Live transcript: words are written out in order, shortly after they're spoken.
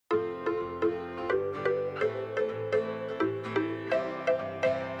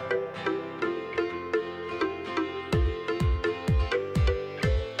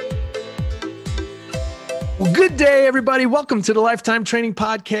Good day, everybody. Welcome to the Lifetime Training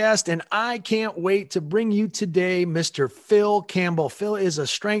Podcast. And I can't wait to bring you today Mr. Phil Campbell. Phil is a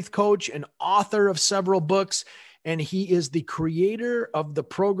strength coach and author of several books, and he is the creator of the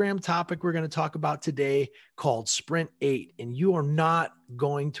program topic we're going to talk about today called Sprint 8. And you are not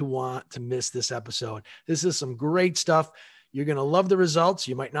going to want to miss this episode. This is some great stuff. You're going to love the results.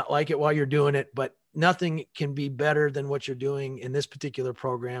 You might not like it while you're doing it, but nothing can be better than what you're doing in this particular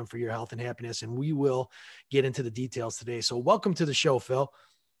program for your health and happiness. And we will get into the details today. So welcome to the show, Phil.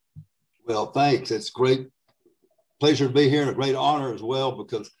 Well, thanks. It's great pleasure to be here and a great honor as well,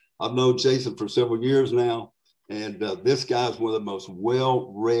 because I've known Jason for several years now. And this guy's one of the most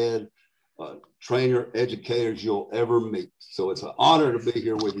well-read trainer educators you'll ever meet. So it's an honor to be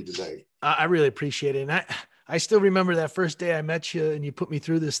here with you today. I really appreciate it. And I still remember that first day I met you and you put me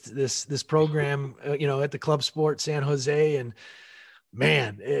through this program, at the Club Sport San Jose, and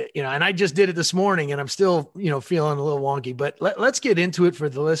man, and I just did it this morning and I'm still, feeling a little wonky, but let's get into it for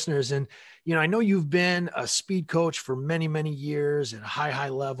the listeners. And, I know you've been a speed coach for many, many years at a high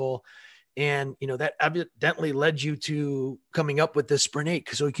level. And, that evidently led you to coming up with this Sprint 8.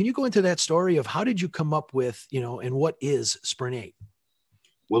 So can you go into that story of how did you come up with, and what is Sprint 8?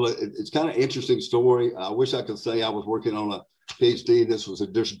 Well, it's kind of an interesting story. I wish I could say I was working on a PhD. This was a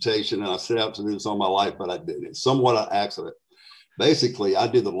dissertation, and I set out to do this all my life, but I didn't. It's somewhat an accident. Basically, I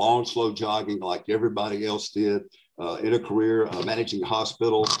did the long, slow jogging like everybody else did in a career, managing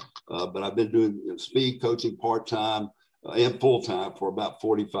hospitals. But I've been doing speed coaching part-time and full-time for about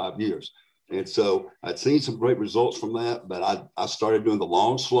 45 years. And so I'd seen some great results from that, but I started doing the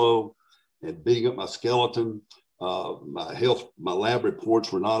long, slow and beating up my skeleton. My lab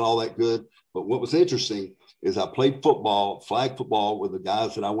reports were not all that good. But what was interesting is I played football, flag football, with the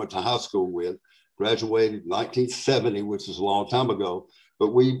guys that I went to high school with, graduated in 1970, which is a long time ago.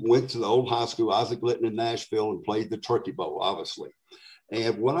 But we went to the old high school, Isaac Litton in Nashville, and played the Turkey Bowl, obviously.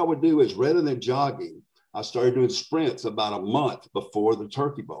 And what I would do is, rather than jogging, I started doing sprints about a month before the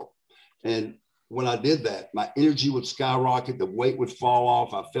Turkey Bowl. And when I did that, my energy would skyrocket, the weight would fall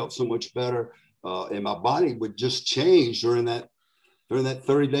off. I felt so much better. And my body would just change during that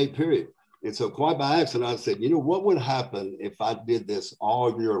 30-day period. And so quite by accident, I said, what would happen if I did this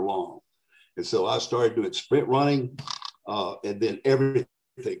all year long? And so I started doing sprint running, and then everything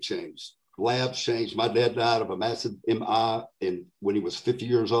changed. Labs changed. My dad died of a massive MI when he was 50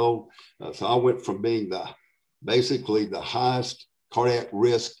 years old. So I went from being basically the highest cardiac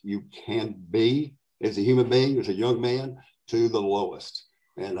risk you can be as a human being, as a young man, to the lowest.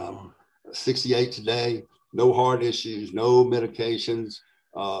 And 68 today, no heart issues, no medications.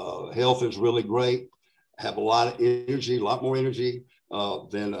 Health is really great. Have a lot of energy, a lot more energy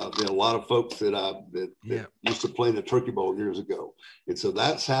than a lot of folks that used to play in the Turkey Bowl years ago. And so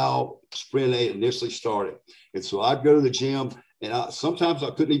that's how Sprint 8 initially started. And so I'd go to the gym, and sometimes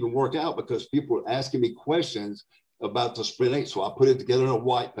I couldn't even work out because people were asking me questions about the Sprint 8. So I put it together in a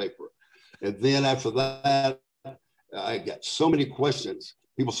white paper. And then after that, I got so many questions.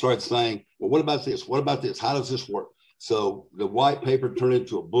 People started saying, well, what about this? What about this? How does this work? So the white paper turned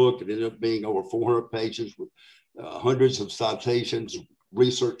into a book. It ended up being over 400 pages with hundreds of citations,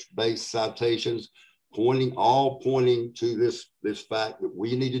 research-based citations, pointing to this fact that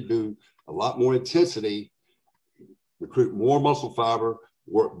we need to do a lot more intensity, recruit more muscle fiber,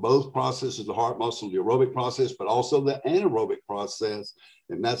 work both processes, the heart muscle, the aerobic process, but also the anaerobic process.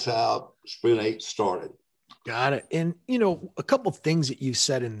 And that's how Sprint 8 started. Got it. And, a couple of things that you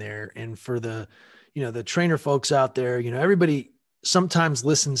said in there, and for the, the trainer folks out there, everybody sometimes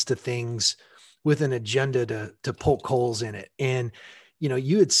listens to things with an agenda to poke holes in it. And,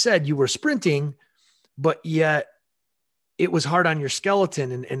 you had said you were sprinting, but yet it was hard on your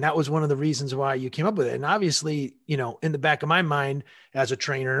skeleton. And that was one of the reasons why you came up with it. And obviously, in the back of my mind as a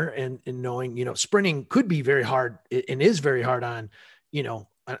trainer and knowing, sprinting could be very hard and is very hard on,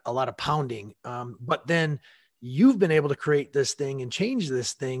 a lot of pounding. But then you've been able to create this thing and change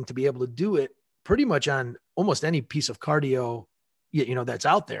this thing to be able to do it pretty much on almost any piece of cardio, that's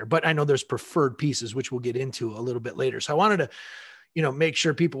out there. But I know there's preferred pieces, which we'll get into a little bit later. So I wanted to, make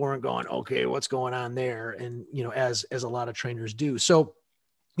sure people weren't going, okay, what's going on there? And, as a lot of trainers do. So,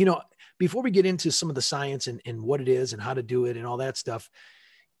 before we get into some of the science and what it is and how to do it and all that stuff,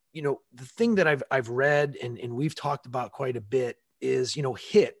 the thing that I've read and we've talked about quite a bit is,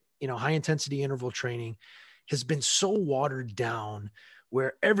 HIIT, high intensity interval training, has been so watered down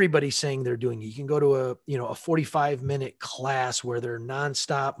where everybody's saying they're doing it. You can go to a 45-minute class where they're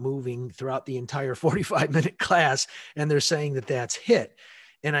nonstop moving throughout the entire 45-minute class, and they're saying that that's HIIT.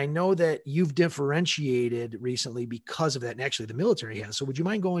 And I know that you've differentiated recently because of that. And actually the military has. So would you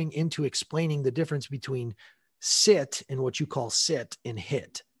mind going into explaining the difference between sit in what you call sit in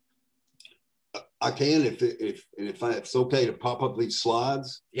HIIT? I can, if it's okay to pop up these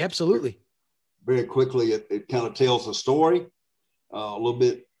slides. Absolutely. Very quickly, it kind of tells the story a little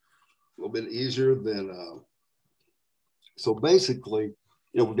bit easier than. So basically,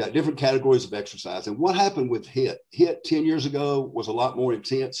 we've got different categories of exercise. And what happened with HIIT? HIIT 10 years ago was a lot more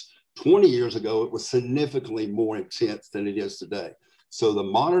intense. 20 years ago, it was significantly more intense than it is today. So the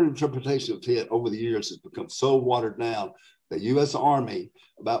modern interpretation of HIIT over the years has become so watered down. The U.S. Army,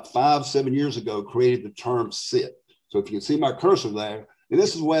 about 5-7 years ago, created the term sit. So if you can see my cursor there, and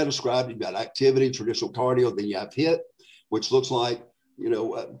this is the way I described it, you've got activity, traditional cardio, then you have HIIT, which looks like,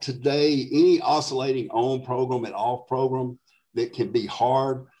 today, any oscillating on program and off program that can be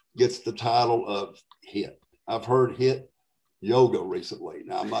hard gets the title of HIIT. I've heard HIIT yoga recently.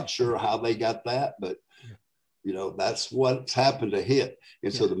 Now, I'm not sure how they got that, but that's what's happened to HIIT.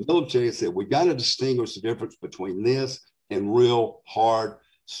 And so the military said, we got to distinguish the difference between this and real hard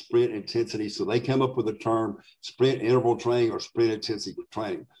sprint intensity. So they came up with the term sprint interval training or sprint intensity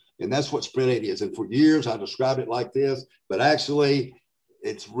training. And that's what sprint 8 is. And for years, I described it like this, but actually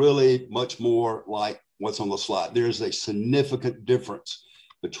it's really much more like what's on the slide. There's a significant difference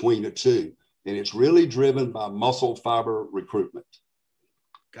between the two. And it's really driven by muscle fiber recruitment.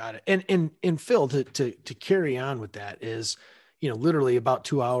 Got it. And Phil, to carry on with that is, literally about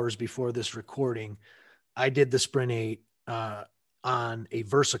 2 hours before this recording, I did the sprint 8 on a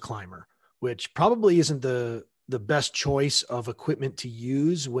Versa climber, which probably isn't the best choice of equipment to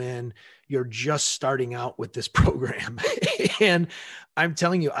use when you're just starting out with this program. And I'm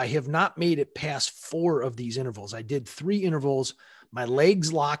telling you, I have not made it past 4 of these intervals. I did 3 intervals, my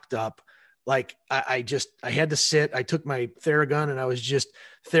legs locked up. Like I had to sit. I took my Theragun and I was just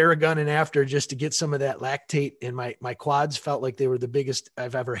Theragunning after just to get some of that lactate, and my quads felt like they were the biggest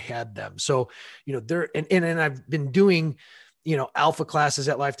I've ever had them. So, and I've been doing, alpha classes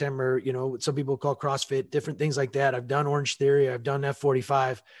at Lifetime, or, what some people call CrossFit, different things like that. I've done Orange Theory. I've done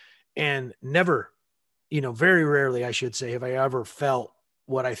F45, and never, very rarely, I should say, have I ever felt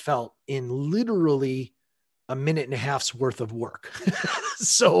what I felt in literally a minute and a half's worth of work.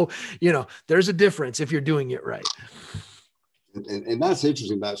 So, there's a difference if you're doing it right. And that's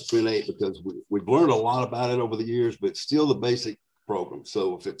interesting about Sprint 8, because we've learned a lot about it over the years, but it's still the basic program.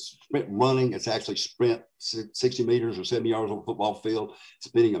 So if it's sprint running, it's actually sprint 60 meters or 70 yards on a football field,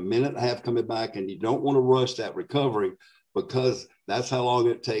 spending a minute and a half coming back, and you don't want to rush that recovery because that's how long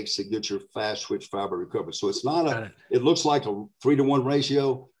it takes to get your fast twitch fiber recovery. So it's not it looks like a 3-to-1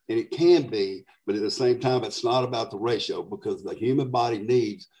 ratio, and it can be, but at the same time, it's not about the ratio, because the human body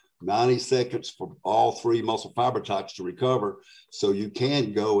needs 90 seconds for all 3 muscle fiber types to recover. So you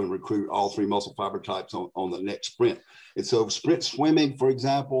can go and recruit all 3 muscle fiber types on the next sprint. And so sprint swimming, for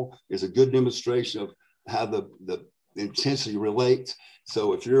example, is a good demonstration of how the intensity relates.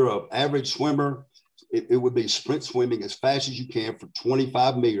 So if you're an average swimmer, it would be sprint swimming as fast as you can for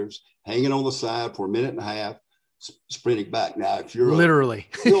 25 meters, hanging on the side for a minute and a half, sprinting back. Now, if you're literally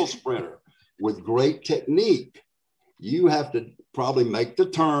a hill sprinter with great technique, you have to probably make the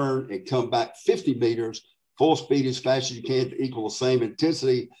turn and come back 50 meters full speed as fast as you can to equal the same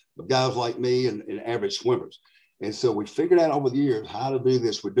intensity of guys like me and average swimmers. And so we figured out over the years how to do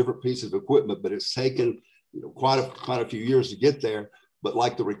this with different pieces of equipment, but it's taken quite a few years to get there. But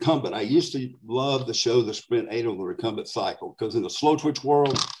like the recumbent, I used to love to show the Sprint 8 on the recumbent cycle, because in the slow twitch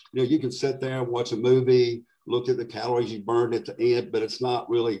world, you can sit there and watch a movie, look at the calories you burned at the end, but it's not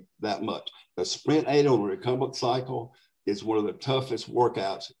really that much. The Sprint 8 on the recumbent cycle is one of the toughest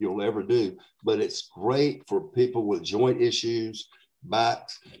workouts you'll ever do, but it's great for people with joint issues,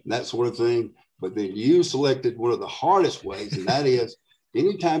 backs, that sort of thing. But then you selected one of the hardest ways, and that is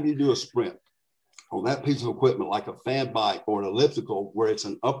anytime you do a sprint on that piece of equipment, like a fan bike or an elliptical, where it's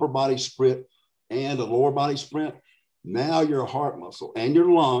an upper body sprint and a lower body sprint, now your heart muscle and your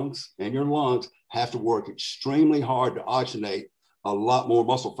lungs have to work extremely hard to oxygenate a lot more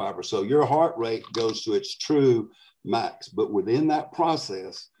muscle fiber. So your heart rate goes to its true max. But within that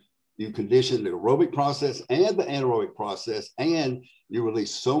process, you condition the aerobic process and the anaerobic process, and you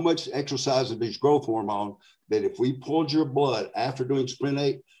release so much exercise-induced growth hormone that if we pulled your blood after doing Sprint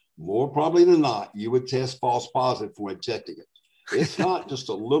 8, more probably than not, you would test false positive for injecting it. It's not just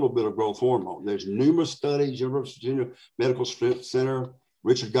a little bit of growth hormone. There's numerous studies, University of Virginia Medical Center,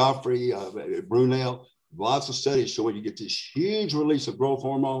 Richard Godfrey, Brunel, lots of studies showing you get this huge release of growth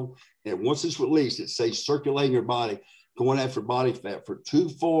hormone. And once it's released, it stays circulating your body, going after body fat for 2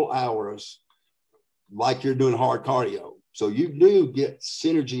 full hours, like you're doing hard cardio. So you do get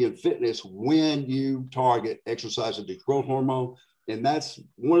synergy and fitness when you target exercise-induced growth hormone And that's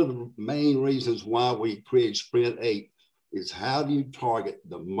one of the main reasons why we created Sprint 8 is how do you target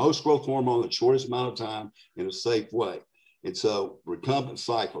the most growth hormone in the shortest amount of time in a safe way. And so recumbent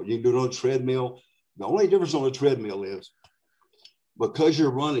cycle, you can do it on a treadmill. The only difference on a treadmill is because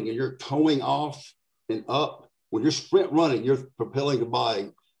you're running and you're towing off and up, when you're sprint running, you're propelling the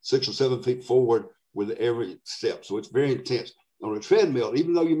body 6 or 7 feet forward with every step. So it's very intense. On a treadmill,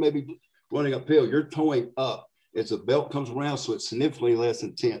 even though you may be running uphill, you're towing up as the belt comes around, so it's significantly less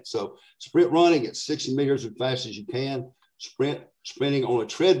intense. So sprint running at 60 meters as fast as you can. Sprinting on a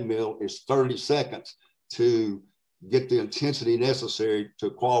treadmill is 30 seconds to get the intensity necessary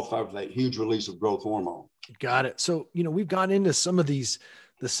to qualify for that huge release of growth hormone. Got it. So, we've gone into some of the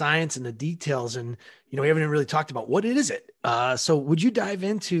science and the details, and, we haven't really talked about what is it. So would you dive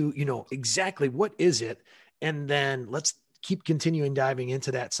into, exactly what is it? And then let's keep continuing diving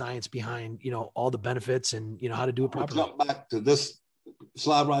into that science behind, all the benefits and, how to do it properly. I'll jump back to this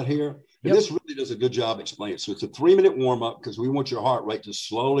slide right here. And this really does a good job explaining it. So it's a 3-minute warm up because we want your heart rate to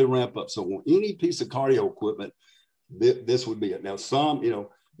slowly ramp up. So on any piece of cardio equipment, this would be it. Now,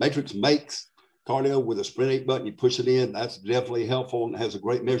 Matrix makes cardio with a Sprint 8 button. You push it in. That's definitely helpful and has a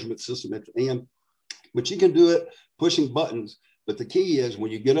great measurement system at the end. But you can do it pushing buttons. But the key is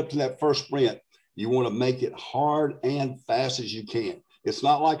when you get up to that first sprint, you want to make it hard and fast as you can. It's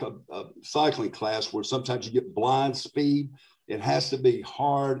not like a cycling class where sometimes you get blind speed. It has to be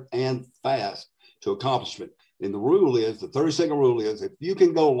hard and fast to accomplishment. And the 30-second rule is, if you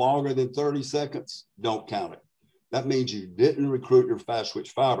can go longer than 30 seconds, don't count it. That means you didn't recruit your fast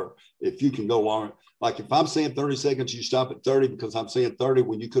switch fiber. If you can go longer, like if I'm saying 30 seconds, you stop at 30 because I'm saying 30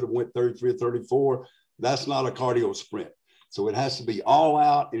 when you could have went 33 or 34, that's not a cardio sprint. So it has to be all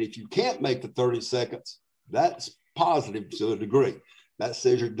out. And if you can't make the 30 seconds, that's positive to a degree. That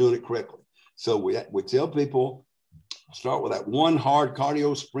says you're doing it correctly. So we tell people, start with that one hard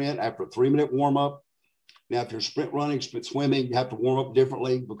cardio sprint after a 3-minute warm up. Now, if you're sprint running, sprint swimming, you have to warm up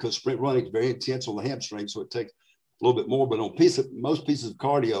differently because sprint running is very intense on the hamstring. So it takes a little bit more, but on most pieces of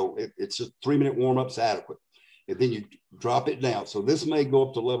cardio, it's just 3-minute warm up's adequate. And then you drop it down. So this may go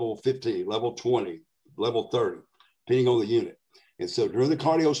up to level 15, level 20, level 30, depending on the unit. And so during the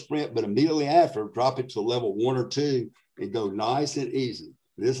cardio sprint, but immediately after, drop it to level 1 or 2 and go nice and easy.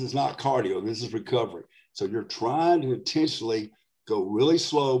 This is not cardio, this is recovery. So you're trying to intentionally go really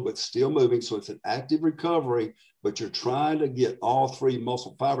slow, but still moving. So it's an active recovery, but you're trying to get all 3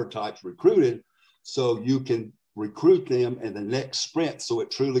 muscle fiber types recruited so you can recruit them in the next sprint. So it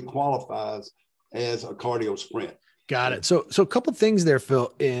truly qualifies as a cardio sprint. Got it. So a couple things there,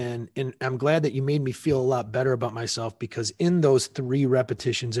 Phil, and I'm glad that you made me feel a lot better about myself, because in those 3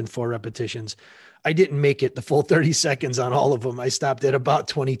 repetitions and 4 repetitions, I didn't make it the full 30 seconds on all of them. I stopped at about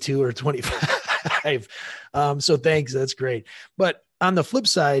 22 or 25. So thanks. That's great. But on the flip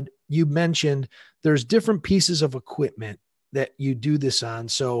side, you mentioned there's different pieces of equipment that you do this on.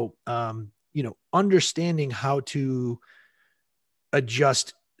 So, understanding how to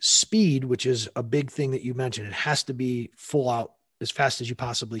adjust speed, which is a big thing that you mentioned. It has to be full out as fast as you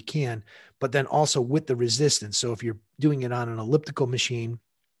possibly can, but then also with the resistance. So if you're doing it on an elliptical machine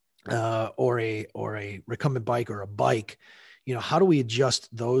or a recumbent bike or a bike, how do we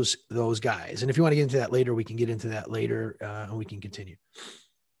adjust those guys? And if you want to get into that later, we can get into that later and we can continue.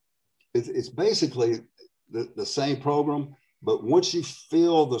 It's basically the same program, but once you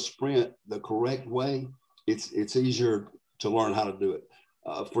feel the sprint the correct way, it's easier to learn how to do it.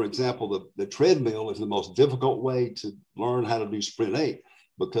 For example, the treadmill is the most difficult way to learn how to do Sprint 8,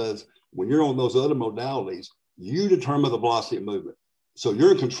 because when you're on those other modalities, you determine the velocity of movement. So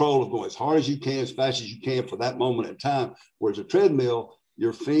you're in control of going as hard as you can, as fast as you can for that moment in time. Whereas a treadmill,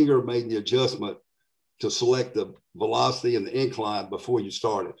 your finger made the adjustment to select the velocity and the incline before you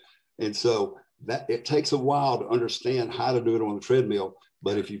started. And so that it takes a while to understand how to do it on the treadmill.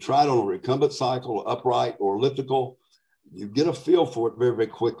 But if you try it on a recumbent cycle, upright or elliptical, you get a feel for it very, very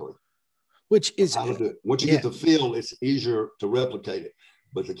quickly. Which is how to do it. Once you get the feel, it's easier to replicate it.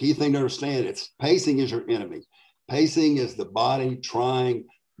 But the key thing to understand is pacing is your enemy. Pacing is the body trying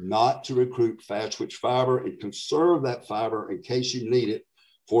not to recruit fast twitch fiber and conserve that fiber in case you need it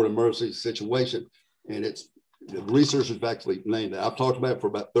for an emergency situation. And the researchers actually named it. I've talked about it for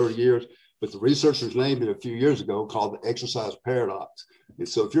about 30 years, but the researchers named it a few years ago, called the exercise paradox. And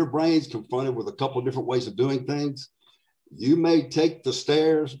so if your brain's confronted with a couple of different ways of doing things, you may take the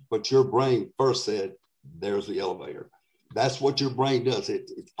stairs, but your brain first said, there's the elevator. That's what your brain does.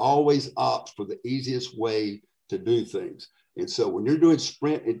 It always opts for the easiest way to do things. And so when you're doing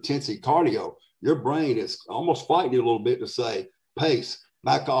sprint intensity cardio, your brain is almost fighting you a little bit to say, pace,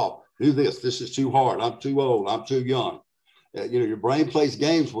 back off, do this. This is too hard. I'm too old. I'm too young. Your brain plays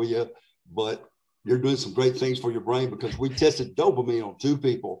games with you, but you're doing some great things for your brain, because we tested dopamine on 2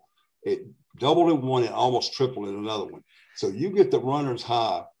 people. It doubled in one and almost tripled in another one. So you get the runner's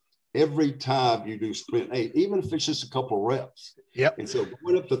high every time you do sprint 8, even if it's just a couple of reps. Yep. And so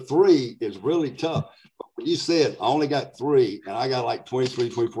going up to 3 is really tough. But when you said I only got 3 and I got like 23,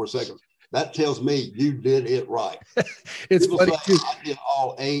 24 seconds, that tells me you did it right. It's People funny say, too. I did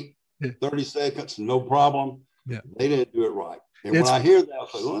all 8, 30 seconds, no problem. Yeah. They didn't do it right. And when I hear that, I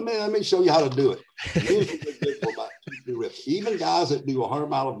say, let me show you how to do it. Usually they do it for about 2-3 reps. Even guys that do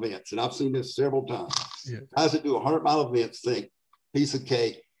 100-mile events, and I've seen this several times, guys that do 100-mile events think piece of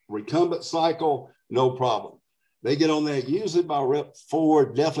cake, recumbent cycle, no problem. They get on there, usually by rep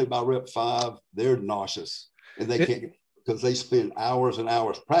 4, definitely by rep 5, they're nauseous. And they can't, because they spend hours and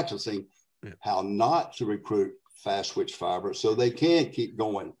hours practicing how not to recruit fast twitch fiber, so they can keep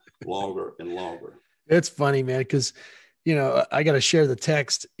going longer and longer. It's funny, man, because I got to share the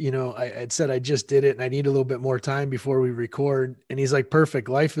text. I had said I just did it and I need a little bit more time before we record. And he's like, perfect.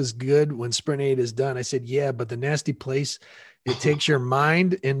 Life is good when sprint 8 is done. I said, yeah, but the nasty place it takes your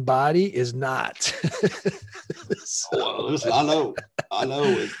mind and body is not. Well, listen, I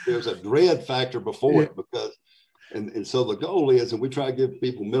know there's a dread factor before it, because, and so the goal is, and we try to give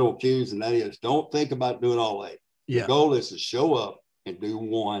people mental cues, and that is, don't think about doing all 8. The goal is to show up and do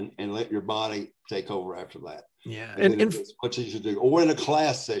 1 and let your body take over after that. Yeah. And as much as you do, or in a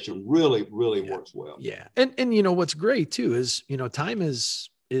class session, really works well. Yeah. And what's great too is, time is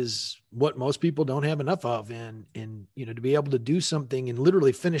what most people don't have enough of. And to be able to do something and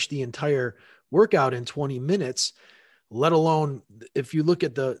literally finish the entire workout in 20 minutes, let alone if you look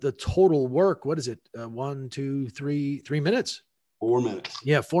at the total work, what is it? 1, 2, 3 minutes. 4 minutes.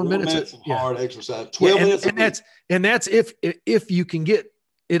 Yeah. 4 minutes of hard exercise. 12 minutes. And that's if you can get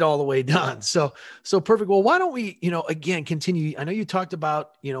it all the way done. So perfect. Well, why don't we, again, continue. I know you talked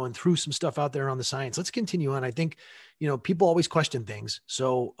about, and threw some stuff out there on the science. Let's continue on. I think, people always question things.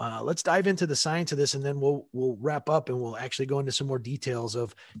 So let's dive into the science of this, and then we'll wrap up and we'll actually go into some more details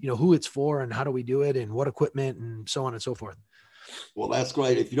of, who it's for and how do we do it and what equipment and so on and so forth. Well, that's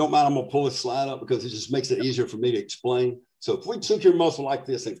great. If you don't mind, I'm going to pull this slide up because it just makes it easier for me to explain. So if we took your muscle like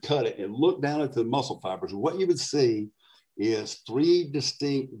this and cut it and look down at the muscle fibers, what you would see is 3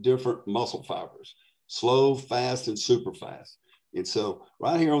 distinct different muscle fibers: slow, fast, and super fast. And so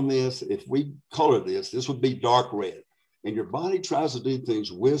right here on this, if we color this would be dark red. And your body tries to do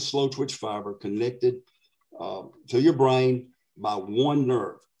things with slow twitch fiber connected to your brain by 1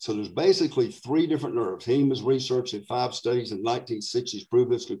 nerve. So there's basically 3 different nerves. Henneman's research in 5 studies in the 1960s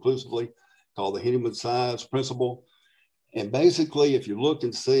proved this conclusively, called the Henneman-Size principle. And basically, if you look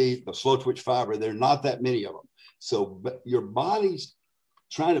and see the slow twitch fiber, there are not that many of them. So your body's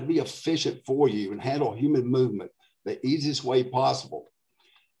trying to be efficient for you and handle human movement the easiest way possible,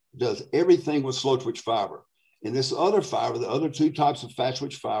 does everything with slow twitch fiber. And this other fiber, the other 2 types of fast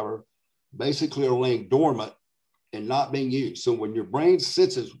twitch fiber, basically are laying dormant and not being used. So when your brain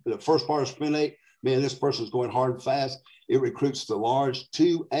senses the first part of sprint 8, man, this person's going hard and fast, it recruits the large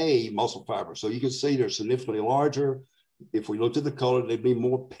 2A muscle fiber. So you can see they're significantly larger. If we looked at the color, they'd be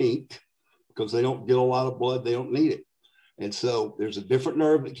more pink because they don't get a lot of blood. They don't need it. And so there's a different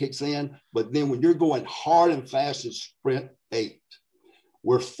nerve that kicks in. But then when you're going hard and fast in sprint 8,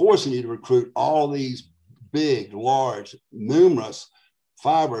 we're forcing you to recruit all these big, large, numerous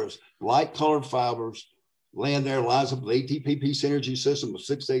fibers, light colored fibers, land there, lines up with ATP synergy system of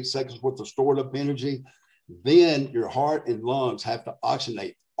 6 to 8 seconds worth of stored up energy. Then your heart and lungs have to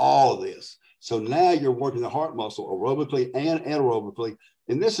oxygenate all of this. So now you're working the heart muscle aerobically and anaerobically.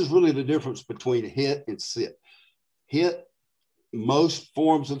 And this is really the difference between HIIT and sit. HIIT, most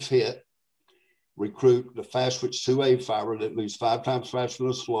forms of HIIT recruit the fast twitch 2A fiber that moves 5 times faster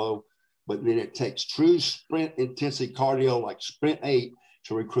than slow, but then it takes true sprint intensity cardio like sprint 8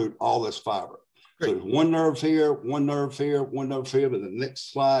 to recruit all this fiber. Great. So there's 1 nerve here, 1 nerve here, 1 nerve here, but the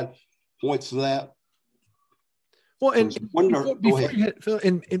next slide points to that. Well, and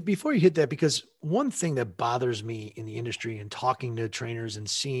before you hit that, because one thing that bothers me in the industry and talking to trainers and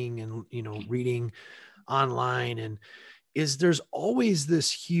seeing and, reading online and is there's always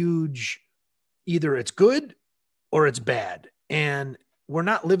this huge, either it's good or it's bad. And we're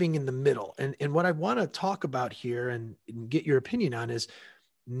not living in the middle. And what I want to talk about here and get your opinion on is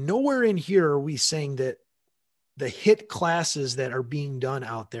nowhere in here are we saying that the HIIT classes that are being done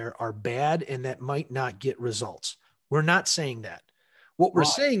out there are bad and that might not get results. We're not saying that. What we're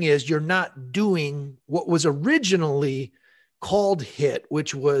saying is you're not doing what was originally called HIIT,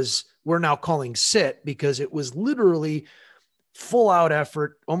 which was we're now calling sit because it was literally full out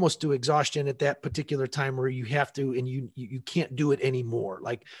effort, almost to exhaustion at that particular time where you have to, and you can't do it anymore.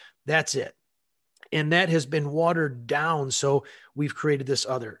 Like that's it. And that has been watered down. So we've created this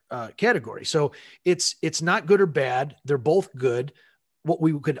other category. So it's not good or bad. They're both good. What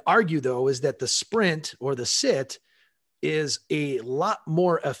we could argue though, is that the sprint or the sit is a lot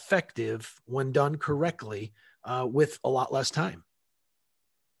more effective when done correctly, with a lot less time.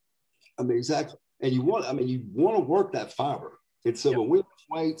 I mean, exactly. And you want to work that fiber. And so when we lift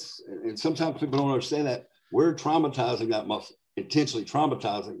weights, and sometimes people don't understand that, we're traumatizing that muscle, intentionally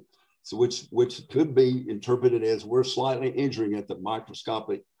traumatizing. So which could be interpreted as we're slightly injuring at the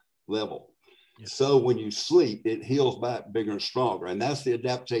microscopic level. Yes. So when you sleep, it heals back bigger and stronger. And that's the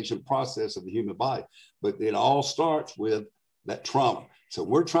adaptation process of the human body. But it all starts with that trauma. So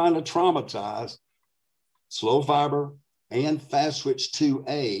we're trying to traumatize slow fiber and fast switch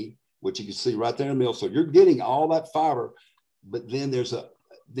 2A, which you can see right there in the middle. So you're getting all that fiber, but then there's a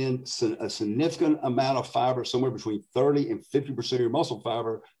significant amount of fiber, somewhere between 30 and 50% of your muscle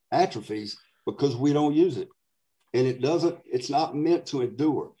fiber atrophies because we don't use it. And it's not meant to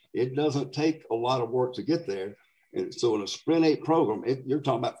endure. It doesn't take a lot of work to get there. And so in a Sprint 8 program, you're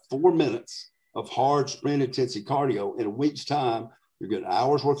talking about 4 minutes of hard sprint intensity cardio. In a week's time, you're getting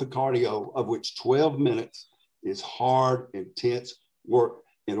hours worth of cardio, of which 12 minutes is hard, intense work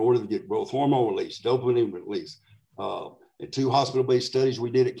in order to get growth hormone release, dopamine release. In 2 hospital-based studies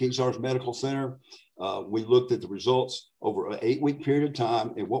we did at King Charles Medical Center, we looked at the results over an 8-week period of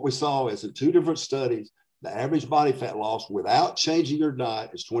time. And what we saw is in 2 different studies, the average body fat loss without changing your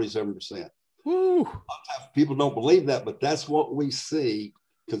diet is 27%. Woo. People don't believe that, but that's what we see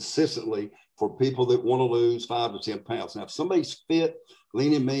consistently for people that want to lose 5 to 10 pounds. Now, if somebody's fit,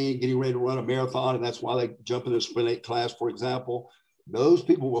 lean and mean, getting ready to run a marathon, and that's why they jump in the Sprint 8 class, for example, those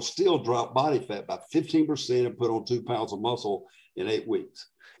people will still drop body fat by 15% and put on 2 pounds of muscle in 8 weeks.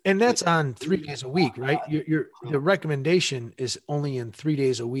 And that's on 3 days a week, right? The recommendation is only in 3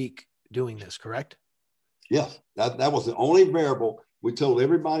 days a week doing this, correct? Yes, that was the only variable. We told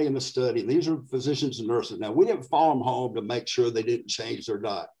everybody in the study, these are physicians and nurses. Now, we didn't follow them home to make sure they didn't change their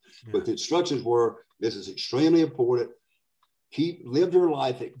diet, but the instructions were, this is extremely important. Live your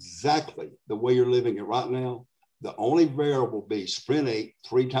life exactly the way you're living it right now. The only variable be Sprint 8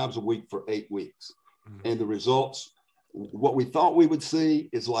 3 times a week for 8 weeks. Mm-hmm. And the results, what we thought we would see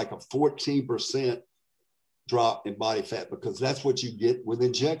is like a 14% drop in body fat, because that's what you get with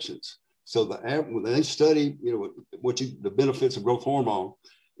injections. So when they study, the benefits of growth hormone,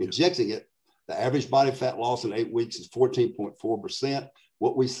 injecting it, the average body fat loss in 8 weeks is 14.4%.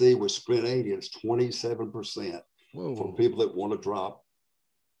 What we see with Sprint 8 is 27% for people that want to drop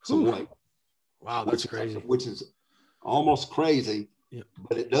some weight. Wow, that's crazy. Which is almost crazy,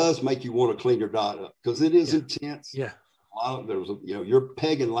 but it does make you want to clean your diet up because it is intense. Yeah. You're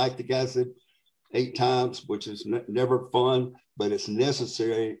pegging lactic acid 8 times, which is never fun, but it's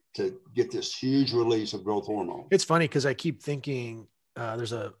necessary to get this huge release of growth hormone. It's funny because I keep thinking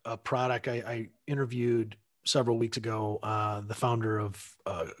there's a product I interviewed several weeks ago, the founder of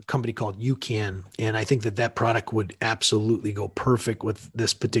a company called UCAN. And I think that product would absolutely go perfect with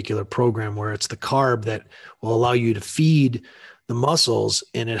this particular program, where it's the carb that will allow you to feed the muscles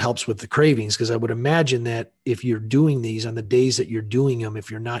and it helps with the cravings. Because I would imagine that if you're doing these on the days that you're doing them,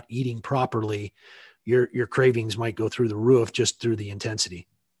 if you're not eating properly, your cravings might go through the roof just through the intensity.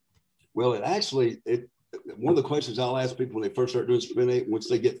 Well, one of the questions I'll ask people when they first start doing Sprint 8, once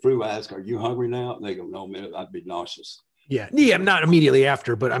they get through, I ask, are you hungry now? And they go, no, man, I'd be nauseous. Yeah, not immediately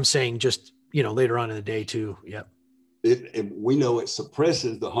after, but I'm saying just, later on in the day too. Yep. We know it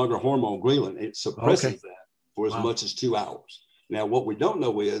suppresses the hunger hormone ghrelin. It suppresses that for as much as 2 hours. Now, what we don't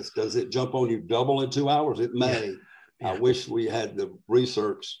know is, does it jump on you double in 2 hours? It may. Yeah. I wish we had the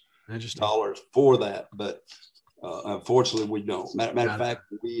research dollars for that, but unfortunately we don't. Matter of fact,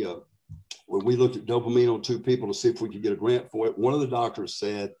 when we looked at dopamine on 2 people to see if we could get a grant for it, one of the doctors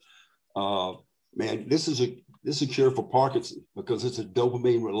said, man, this is a cure for Parkinson's because it's a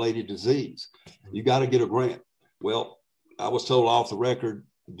dopamine related disease. You got to get a grant. Well, I was told off the record,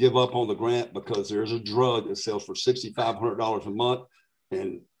 give up on the grant because there's a drug that sells for $6,500 a month,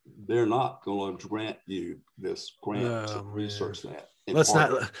 and they're not going to grant you this grant to research that. And let's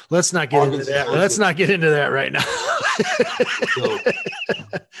not get into that. Let's not get into that right now.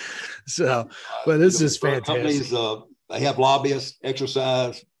 But this is fantastic. Companies, they have lobbyists.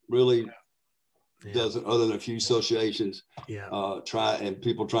 Exercise really doesn't, other than a few associations. People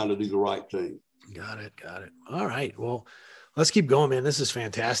trying to do the right thing. Got it. All right. Well, let's keep going, man. This is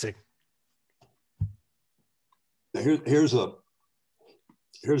fantastic. Now here's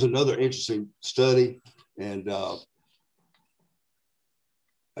another interesting study, and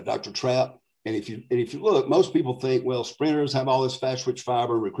Dr. Trapp. And if you look, most people think, well, sprinters have all this fast twitch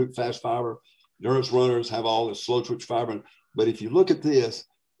fiber, recruit fast fiber. Endurance runners have all this slow twitch fiber. But if you look at this,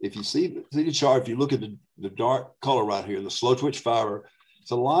 if you see the chart, if you look at the dark color right here, the slow twitch fiber,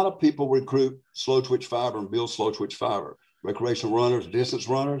 it's a lot of people recruit slow twitch fiber and build slow twitch fiber. Recreational runners, distance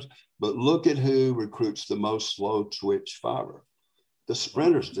runners. But look at who recruits the most slow twitch fiber. The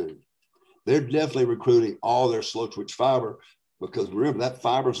sprinters do. They're definitely recruiting all their slow twitch fiber, because remember, that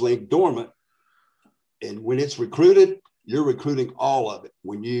fiber's laying dormant. And when it's recruited, you're recruiting all of it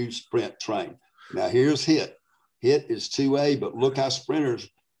when you sprint train. Now here's HIIT. HIIT is 2A, but look how sprinters,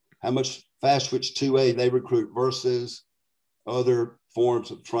 how much fast twitch 2A they recruit versus other forms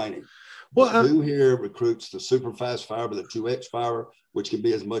of training. Well, who here recruits the super fast fiber, the 2X fiber, which can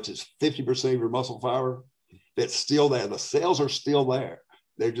be as much as 50% of your muscle fiber? That's still there. The cells are still there.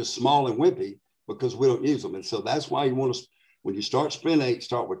 They're just small and wimpy because we don't use them. And so that's why you want to, when you start sprint 8,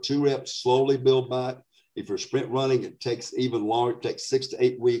 start with 2 reps, slowly build back. If you're sprint running, it takes even longer. It takes 6 to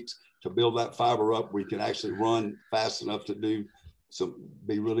 8 weeks to build that fiber up where you can actually run fast enough to be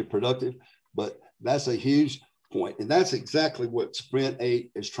really productive. But that's a huge point. And that's exactly what Sprint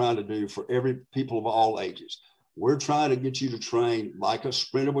 8 is trying to do for people of all ages. We're trying to get you to train like a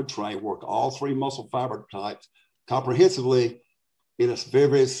sprinter would train, work all 3 muscle fiber types comprehensively in a very,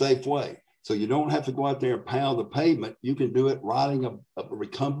 very safe way. So you don't have to go out there and pound the pavement. You can do it riding a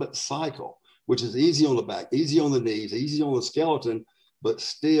recumbent cycle, which is easy on the back, easy on the knees, easy on the skeleton, but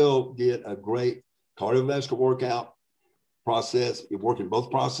still get a great cardiovascular workout process. You're working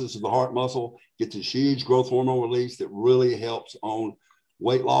both processes of the heart muscle, get this huge growth hormone release that really helps on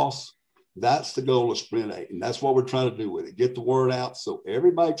weight loss. That's the goal of Sprint 8. And that's what we're trying to do with it. Get the word out so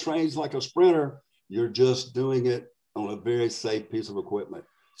everybody trains like a sprinter. You're just doing it on a very safe piece of equipment.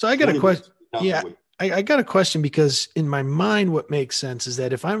 So I got a question. Yeah, I got a question, because in my mind, what makes sense is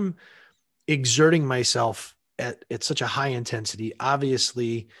that if I'm exerting myself at such a high intensity,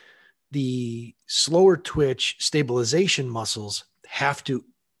 obviously the slower twitch stabilization muscles have to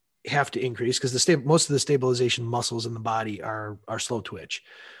increase, because most of the stabilization muscles in the body are slow twitch.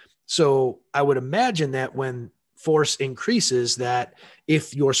 So I would imagine that when force increases, that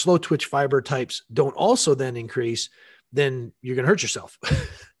if your slow twitch fiber types don't also then increase, then you're going to hurt yourself.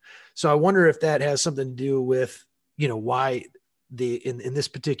 So I wonder if that has something to do with, why in this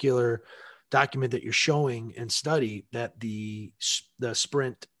particular document that you're showing and study, that the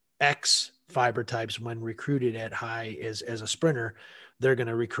Sprint X fiber types, when recruited at high as a sprinter, they're going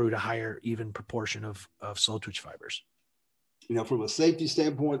to recruit a higher even proportion of slow twitch fibers. From a safety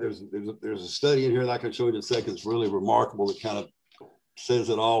standpoint, there's a study in here that I can show you in a second. It's really remarkable. It kind of says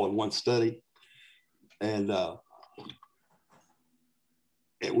it all in one study. And let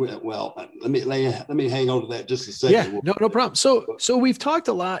me hang on to that just a second. Yeah, no problem. So we've talked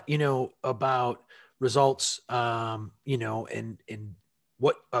a lot, about results, and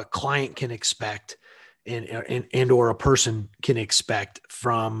what a client can expect and or a person can expect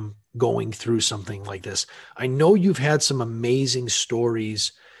from going through something like this. I know you've had some amazing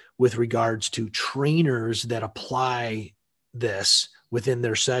stories with regards to trainers that apply this within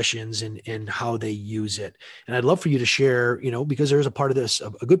their sessions and how they use it. And I'd love for you to share, because there's a part of this,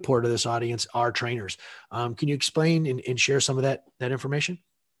 a good part of this audience are trainers. Can you explain and share some of that information?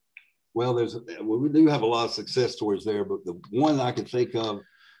 Well, we do have a lot of success stories there, but the one I can think of,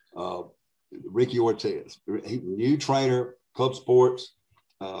 Ricky Ortez, new trainer, club sports.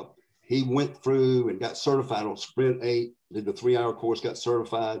 He went through and got certified on Sprint 8, did the 3-hour course, got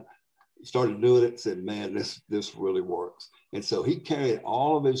certified, started doing it, said, man, this really works. And so he carried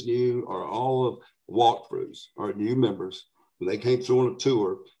all of walkthroughs or new members. When they came through on a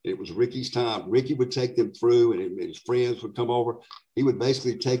tour, it was Ricky's time. Ricky would take them through, and his friends would come over. He would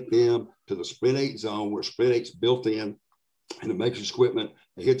basically take them to the Sprint 8 zone where Sprint 8's built in the maker's equipment.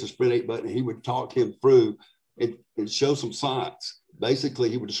 They hit the Sprint 8 button, and he would talk him through and show some science. Basically,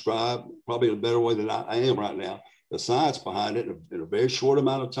 he would describe, probably in a better way than I am right now, the science behind it in a very short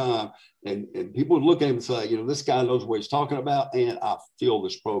amount of time. And people would look at him and say, this guy knows what he's talking about, and I feel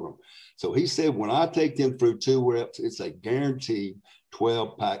this program. So he said, when I take them through 2 reps, it's a guaranteed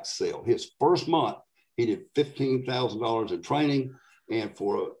 12-pack sale. His first month, he did $15,000 in training. And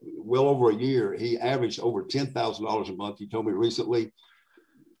for well over a year, he averaged over $10,000 a month. He told me recently,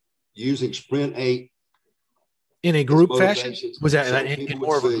 using Sprint 8 in a group fashion. Was that in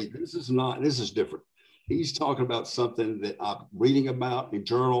more of a? This is different. He's talking about something that I'm reading about in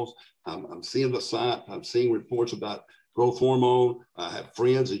journals. I'm seeing the science. I'm seeing reports about growth hormone. I have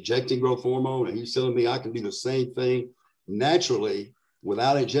friends injecting growth hormone, and he's telling me I can do the same thing naturally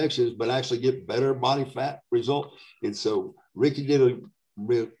without injections, but actually get better body fat results. And so Ricky did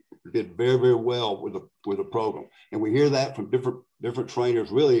did very, very well with the program. And we hear that from different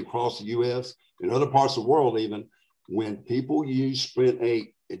trainers really across the U.S. and other parts of the world even. When people use Sprint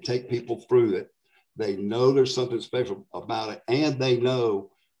 8 and take people through it, they know there's something special about it, and they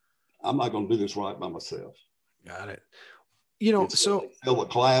know I'm not going to do this right by myself. Got it. You know, so fill the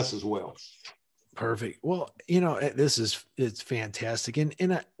class as well. Perfect. Well, you know, it's fantastic.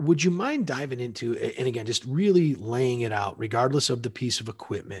 And would you mind diving into, and again, just really laying it out, regardless of the piece of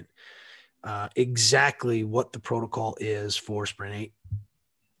equipment, exactly what the protocol is for Sprint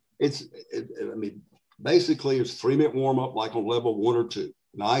 8? I mean, basically it's 3-minute warm up, like on level 1 or 2,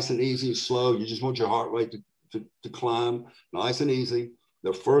 nice and easy and slow. You just want your heart rate to climb, nice and easy.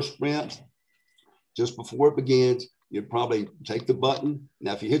 The first sprint, just before it begins, you'd probably take the button.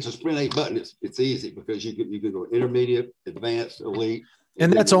 Now, if you hit the Sprint 8 button, it's easy because you can go intermediate, advanced, elite.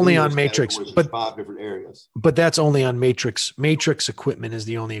 And that's only on Matrix, but 5 different areas. But that's only on Matrix. Matrix equipment is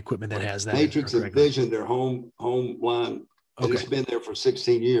the only equipment that has that. Matrix and Vision, their home line, and it's been there for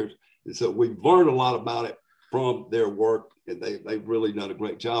 16 years. And so we've learned a lot about it from their work, and they've really done a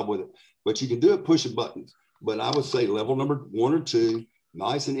great job with it. But you can do it pushing buttons. But I would say level number 1 or 2,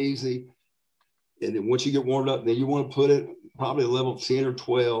 nice and easy. And then once you get warmed up, then you want to put it probably level 10 or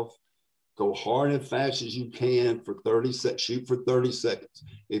 12. Go hard and fast as you can for 30 seconds. Shoot for 30 seconds.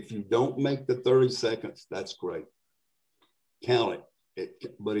 If you don't make the 30 seconds, that's great. Count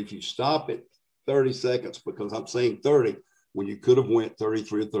it. But if you stop at 30 seconds, because I'm saying 30, when you could have went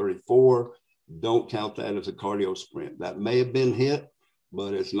 33 or 34, don't count that as a cardio sprint. That may have been hit,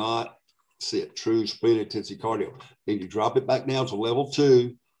 but it's not true sprint intensity cardio. And you drop it back down to level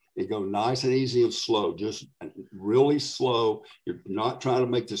 2. And go nice and easy and slow, just really slow. You're not trying to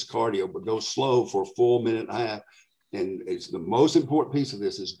make this cardio, but go slow for a full minute and a half. And it's the most important piece of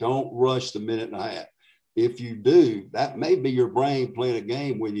this is don't rush the minute and a half. If you do, that may be your brain playing a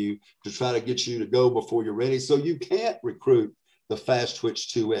game with you to try to get you to go before you're ready. So you can't recruit the fast twitch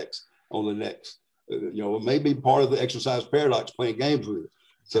 2X on the next. It may be part of the exercise paradox playing games with it.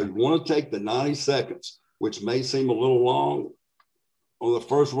 So you want to take the 90 seconds, which may seem a little long on the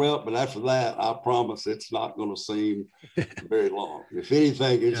first rep, but after that, I promise it's not going to seem very long. If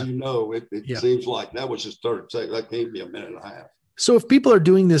anything, as you know, it seems like that was just 30 seconds. That can't be a minute and a half. So if people are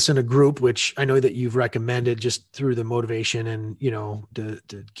doing this in a group, which I know that you've recommended just through the motivation and, to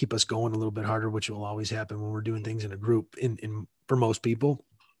keep us going a little bit harder, which will always happen when we're doing things in a group for most people,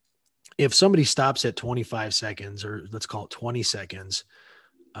 if somebody stops at 25 seconds, or let's call it 20 seconds,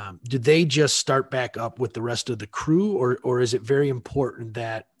 do they just start back up with the rest of the crew, or is it very important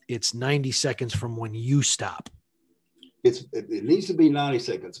that it's 90 seconds from when you stop? It needs to be 90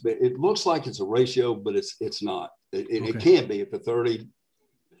 seconds, but it looks like it's a ratio, but it's not. It can be at the 30,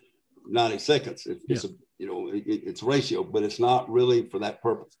 90 seconds. It's ratio, but it's not really for that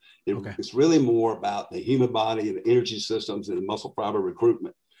purpose. It's really more about the human body and the energy systems and the muscle fiber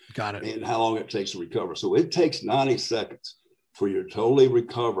recruitment. Got it. And how long it takes to recover. So it takes 90 seconds for you to totally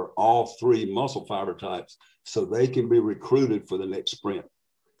recover all 3 muscle fiber types so they can be recruited for the next sprint.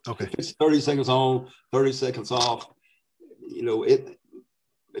 Okay. If it's 30 seconds on, 30 seconds off,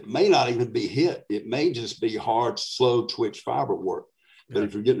 it may not even be HIIT. It may just be hard, slow twitch fiber work. But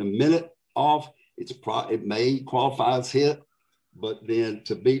if you're getting a minute off, it may qualify as HIIT, but then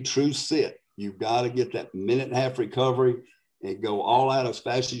to be true sit, you've got to get that minute and a half recovery and go all out as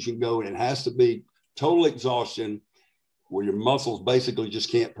fast as you can go. And it has to be total exhaustion where your muscles basically just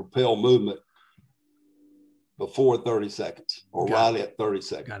can't propel movement before 30 seconds or right at 30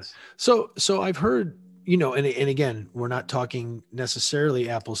 seconds. Got it. So I've heard, and again, we're not talking necessarily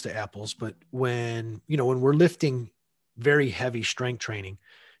apples to apples, but when we're lifting very heavy strength training,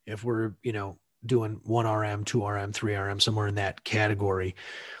 if we're, doing 1 RM, 2 RM, 3 RM, somewhere in that category,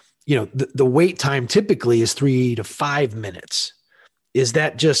 the wait time typically is 3 to 5 minutes. Is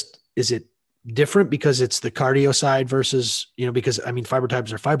it different because it's the cardio side versus, because fiber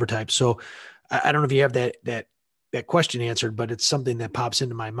types are fiber types. So I don't know if you have that question answered, but it's something that pops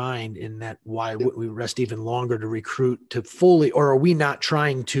into my mind in that why would we rest even longer to recruit to fully, or are we not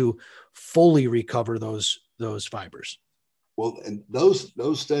trying to fully recover those fibers? Well, and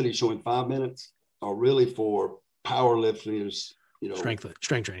those studies showing 5 minutes are really for power lifters, strength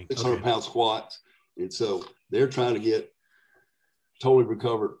training, 600 pound squats. And so they're trying to get totally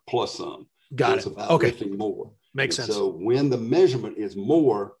recovered plus some. Got it. It's about lifting more. Makes sense. So when the measurement is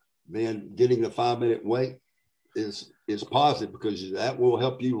more, then getting the 5 minute weight is positive because that will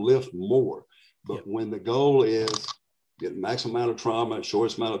help you lift more. But when the goal is get maximum amount of trauma,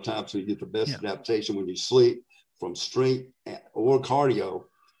 shortest amount of time so you get the best adaptation when you sleep from strength or cardio,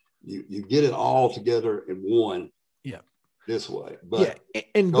 you get it all together in one. Yeah. this way, Yeah. but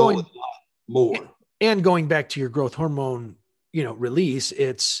And goal is not more. and going back to your growth hormone, release,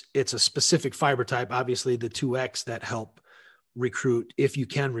 it's a specific fiber type, obviously the 2X that help recruit, if you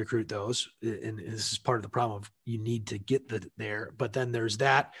can recruit those. And this is part of the problem of you need to get there, but then there's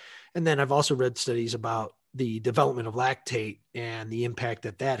that. And then I've also read studies about the development of lactate and the impact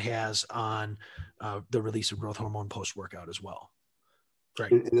that has on the release of growth hormone post-workout as well.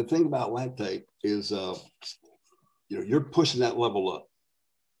 Right. And the thing about lactate is, you're pushing that level up.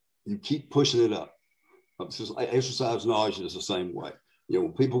 You keep pushing it up. Exercise nausea is the same way.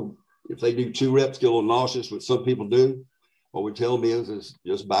 When people, if they do 2 reps, get a little nauseous, which some people do, what we tell them is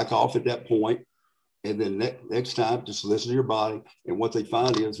just back off at that point, and then next time, just listen to your body. And what they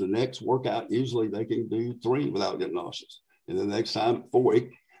find is the next workout, usually they can do 3 without getting nauseous. And then the next time, 4,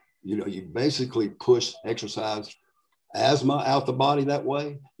 you basically push exercise asthma out the body that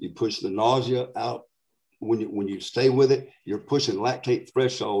way. You push the nausea out. When you stay with it, you're pushing lactate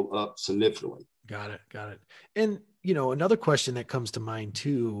threshold up significantly. Got it. And, another question that comes to mind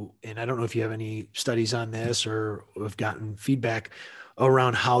too, and I don't know if you have any studies on this or have gotten feedback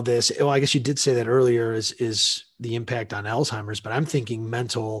around how this, well, I guess you did say that earlier, is the impact on Alzheimer's, but I'm thinking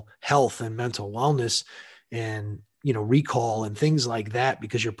mental health and mental wellness and, recall and things like that,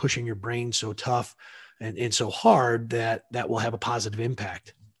 because you're pushing your brain so tough and so hard that will have a positive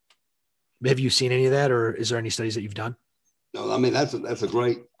impact. Have you seen any of that, or is there any studies that you've done? No, I mean, that's a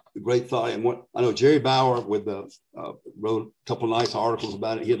great thought. And what I know, Jerry Bauer wrote a couple of nice articles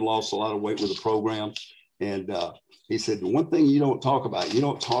about it. He had lost a lot of weight with the program. And he said, the one thing you don't talk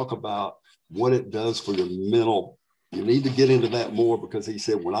about what it does for your mental. You need to get into that more, because he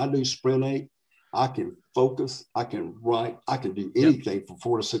said, when I do Sprint 8, I can focus, I can write, I can do anything for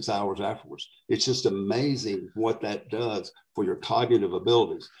 4 to 6 hours afterwards. It's just amazing what that does for your cognitive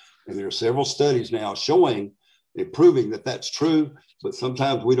abilities. And there are several studies now showing and proving that that's true, but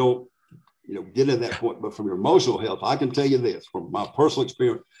sometimes we don't, get to that point. But from your emotional health, I can tell you this, from my personal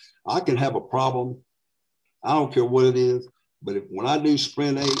experience, I can have a problem. I don't care what it is, but when I do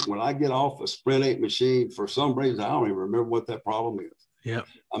Sprint 8, when I get off a Sprint 8 machine, for some reason, I don't even remember what that problem is. Yeah.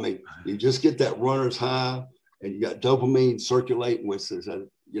 I mean, you just get that runner's high, and you got dopamine circulating, which is,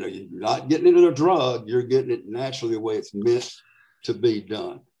 you're not getting it in a drug, you're getting it naturally the way it's meant to be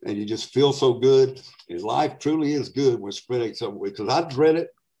done. And you just feel so good. And life truly is good when Sprint 8's over with, because I dread it.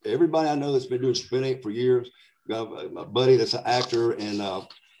 Everybody I know that's been doing Sprint 8 for years, got my buddy that's an actor in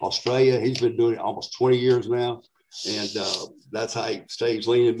Australia, he's been doing it almost 20 years now. And that's how he stays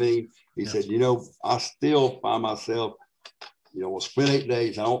lean and mean. He said, I still find myself, with Sprint 8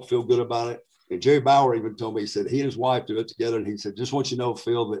 days, I don't feel good about it. And Jerry Bauer even told me, he said, he and his wife do it together. And he said, just want you to know,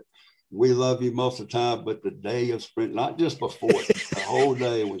 Phil, that we love you most of the time, but the day of Sprint, not just before it, the whole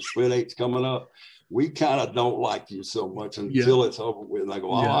day when Sprint 8's coming up, we kind of don't like you so much until it's over with. And I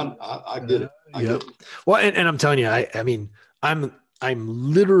go, I get it. I get it. Well, and I'm telling you, I mean, I'm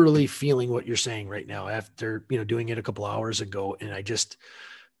literally feeling what you're saying right now after, doing it a couple hours ago. And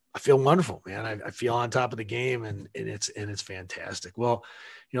I feel wonderful, man. I feel on top of the game, and it's fantastic. Well,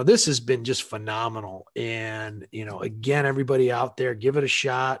 this has been just phenomenal. And, again, everybody out there, give it a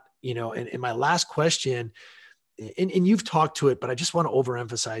shot, and my last question, and you've talked to it, but I just want to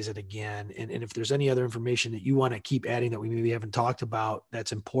overemphasize it again. And if there's any other information that you want to keep adding that we maybe haven't talked about,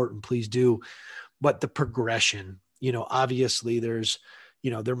 that's important, please do. But the progression, obviously there's,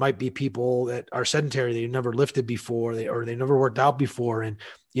 there might be people that are sedentary, they never lifted before, they never worked out before. And,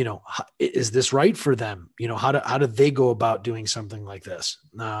 is this right for them? How do they go about doing something like this?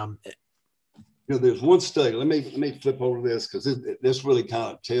 There's one study. Let me flip over this, because this really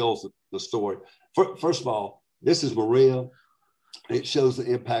kind of tells the story. First of all, this is Maria. It shows the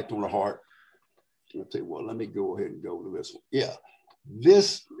impact on the heart. I'll tell you what, let me go ahead and go to this one. Yeah,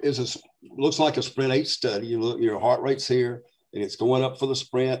 this looks like a Sprint 8 study. You look, your heart rate's here, and it's going up for the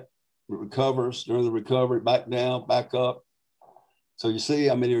sprint. It recovers during the recovery, back down, back up. So you see,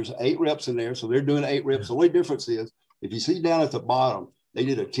 there's 8 reps in there. So they're doing 8 reps. The only difference is, if you see down at the bottom, they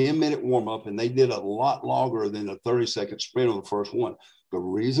did a 10-minute warm-up, and they did a lot longer than a 30-second sprint on the first one. The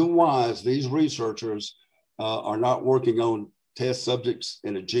reason why is these researchers are not working on test subjects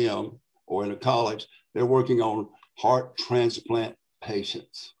in a gym or in a college. They're working on heart transplant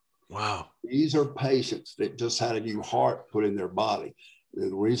patients. Wow. These are patients that just had a new heart put in their body. The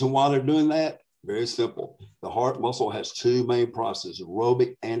reason why they're doing that, very simple. The heart muscle has 2 main processes,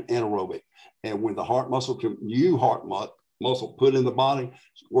 aerobic and anaerobic. And when the heart muscle, new heart muscle put in the body,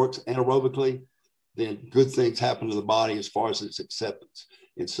 works anaerobically, then good things happen to the body as far as its acceptance.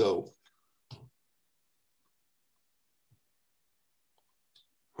 And so,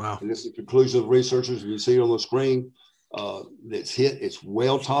 wow. And this is the conclusion of researchers. You see it on the screen. that's HIIT. It's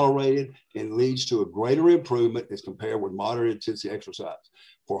well tolerated and leads to a greater improvement as compared with moderate intensity exercise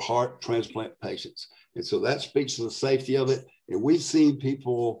for heart transplant patients. And so that speaks to the safety of it. And we've seen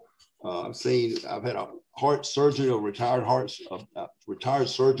people, I've had a heart surgeon, a retired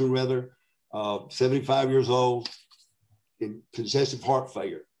surgeon rather, 75 years old, in congestive heart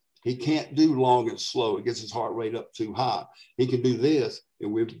failure. He can't do long and slow. It gets his heart rate up too high. He can do this,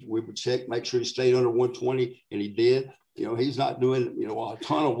 and we would check, make sure he stayed under 120, and he did. He's not doing, a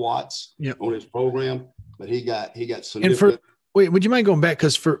ton of watts on his program, but he got significant. Wait, would you mind going back?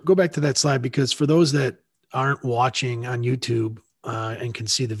 Go back to that slide, because for those that aren't watching on YouTube and can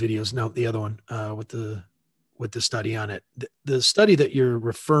see the videos, no, the other one with the study on it. The study that you're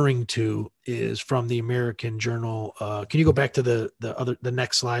referring to is from the American Journal. Can you go back to the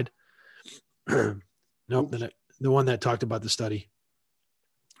next slide? Nope, the one that talked about the study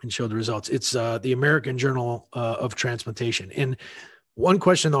and showed the results. It's the American Journal of Transplantation. And one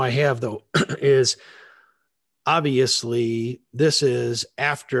question though I have though is, obviously this is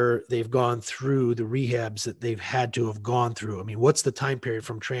after they've gone through the rehabs that they've had to have gone through. I mean, what's the time period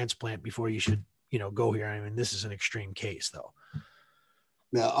from transplant before you should, go here? I mean, this is an extreme case though.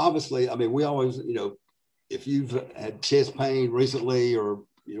 Now, obviously, I mean, we always, if you've had chest pain recently or,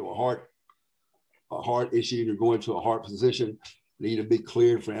 a heart issue, you're going to a heart physician, need to be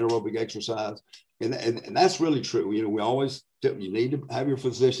cleared for anaerobic exercise. And that's really true. We always tell you need to have your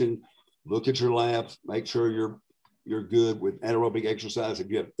physician look at your labs, make sure you're good with anaerobic exercise. If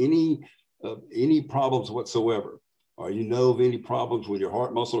you have any problems whatsoever, or of any problems with your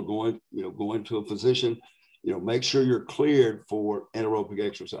heart muscle, going to a physician, make sure you're cleared for anaerobic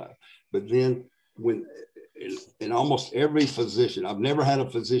exercise. But then in almost every physician, I've never had a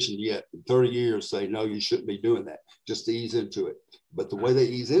physician yet in 30 years say, no, you shouldn't be doing that. Just ease into it. But the way they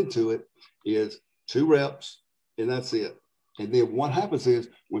ease into it is 2 reps, and that's it. And then what happens is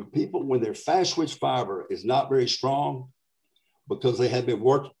when their fast twitch fiber is not very strong because they have been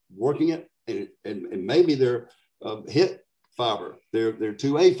working it, and maybe their HIIT fiber, their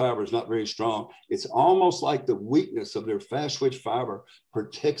 2A fiber is not very strong. It's almost like the weakness of their fast twitch fiber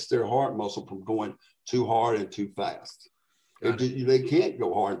protects their heart muscle from going too hard and too fast. They can't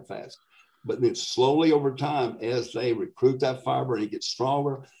go hard and fast. But then slowly over time, as they recruit that fiber and it gets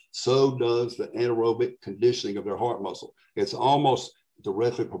stronger, so does the anaerobic conditioning of their heart muscle. It's almost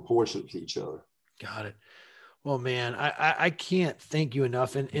directly proportionate to each other. Got it. Well, man, I can't thank you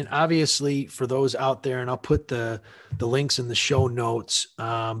enough. And obviously for those out there, and I'll put the links in the show notes,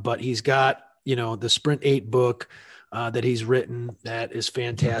 but he's got, the Sprint 8 book that he's written that is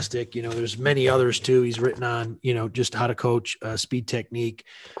fantastic. There's many others too. He's written on, just how to coach speed technique,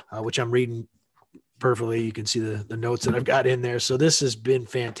 which I'm reading perfectly. You can see the notes that I've got in there. So this has been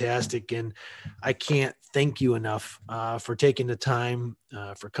fantastic. And I can't thank you enough for taking the time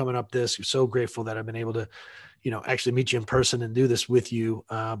for coming up this. We're so grateful that I've been able to, actually meet you in person and do this with you.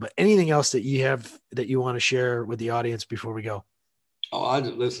 But anything else that you have that you want to share with the audience before we go? Oh,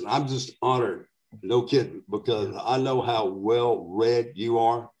 listen, I'm just honored. No kidding, because I know how well read you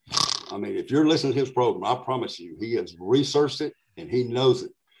are. I mean, if you're listening to his program, I promise you, he has researched it and he knows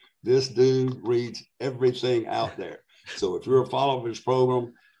it. This dude reads everything out there. So if you're a follower of his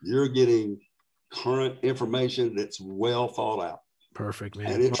program, you're getting current information that's well thought out. Perfect,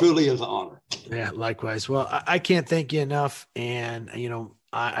 man. And it truly is an honor. Yeah, likewise. Well, I can't thank you enough. And,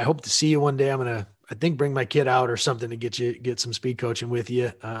 I hope to see you one day. I think bring my kid out or something to get some speed coaching with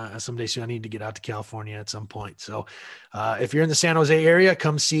you someday soon. I need to get out to California at some point. So if you're in the San Jose area,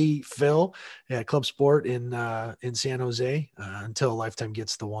 come see Phil at Club Sport in San Jose until Lifetime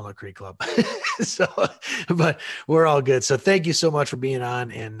gets the Walnut Creek Club. But we're all good. So thank you so much for being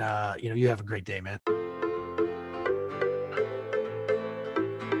on, and you have a great day, man.